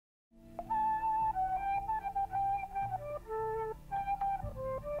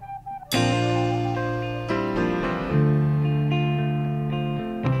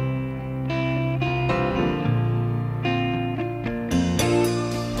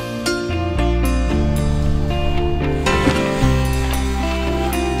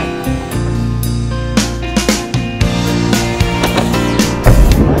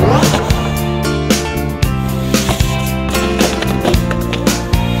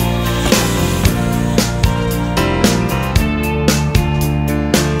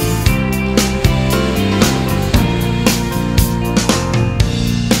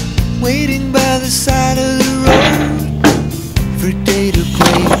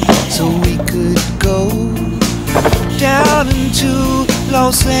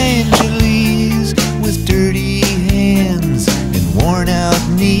Los Angeles with dirty hands and worn out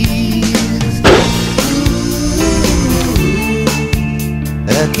knees.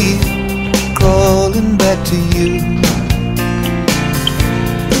 I keep crawling back to you.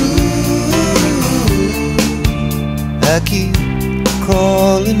 I keep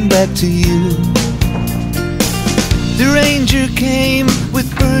crawling back to you. The ranger came with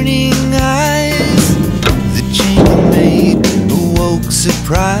burning eyes. The chambermaid awoke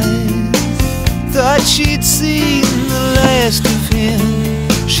surprised. Thought she'd seen the last of him.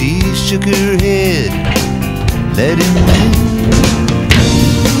 She shook her head, let him in.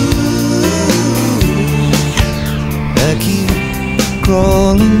 I keep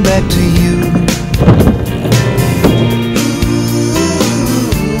crawling back to you.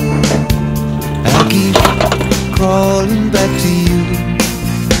 I keep crawling back to you.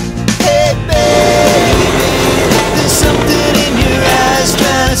 Hey baby, there's something in your eyes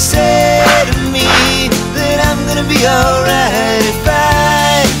trying to say to me that I'm gonna be alright if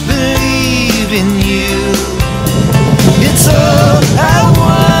I believe in you. It's all I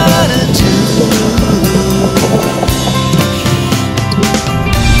wanna do.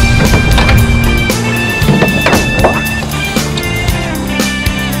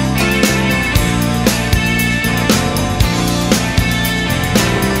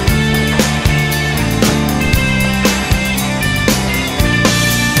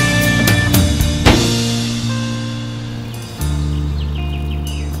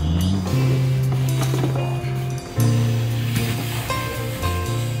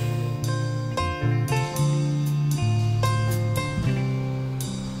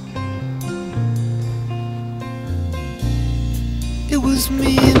 It was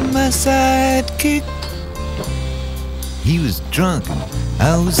me and my sidekick. He was drunk and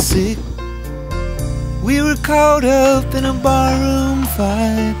I was sick. We were caught up in a barroom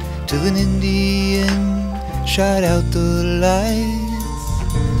fight till an Indian shot out the lights.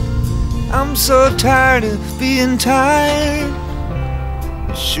 I'm so tired of being tired.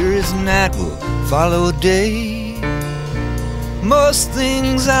 As sure as night will follow day. Most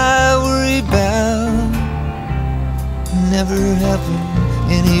things I worry about never happen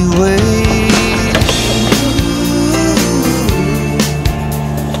anyway.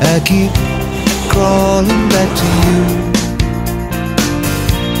 I keep crawling back to you.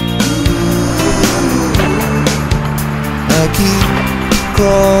 I keep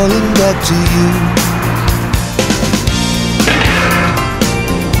crawling back to you.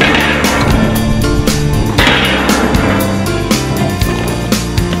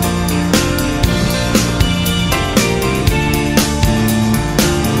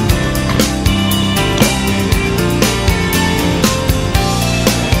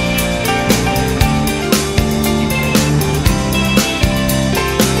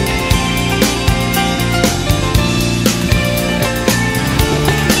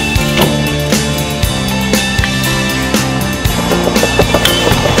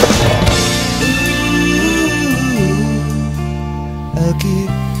 I keep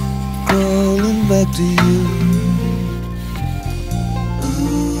crawling back to you.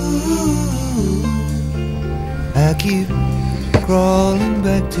 I keep crawling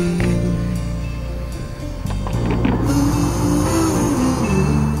back to you.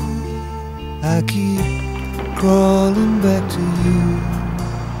 I keep crawling back to you.